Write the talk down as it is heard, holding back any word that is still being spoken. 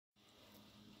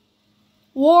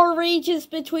War rages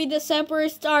between the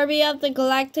Separatist Army of the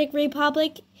Galactic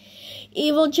Republic,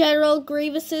 evil General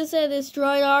Grievous and his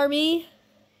droid army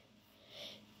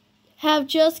have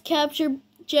just captured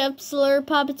Jemsler,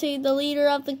 Palpatine, the leader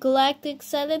of the Galactic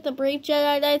Senate. The brave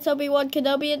Jedi Knights Obi-Wan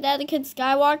Kenobi and Anakin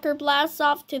Skywalker blast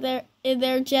off in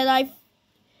their Jedi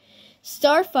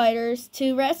starfighters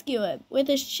to rescue him. With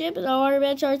his ship and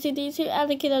armament, R2-D2,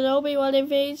 Anakin and Obi-Wan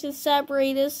invade the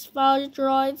Separatist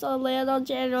droids on land on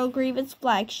General Grievous'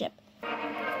 flagship.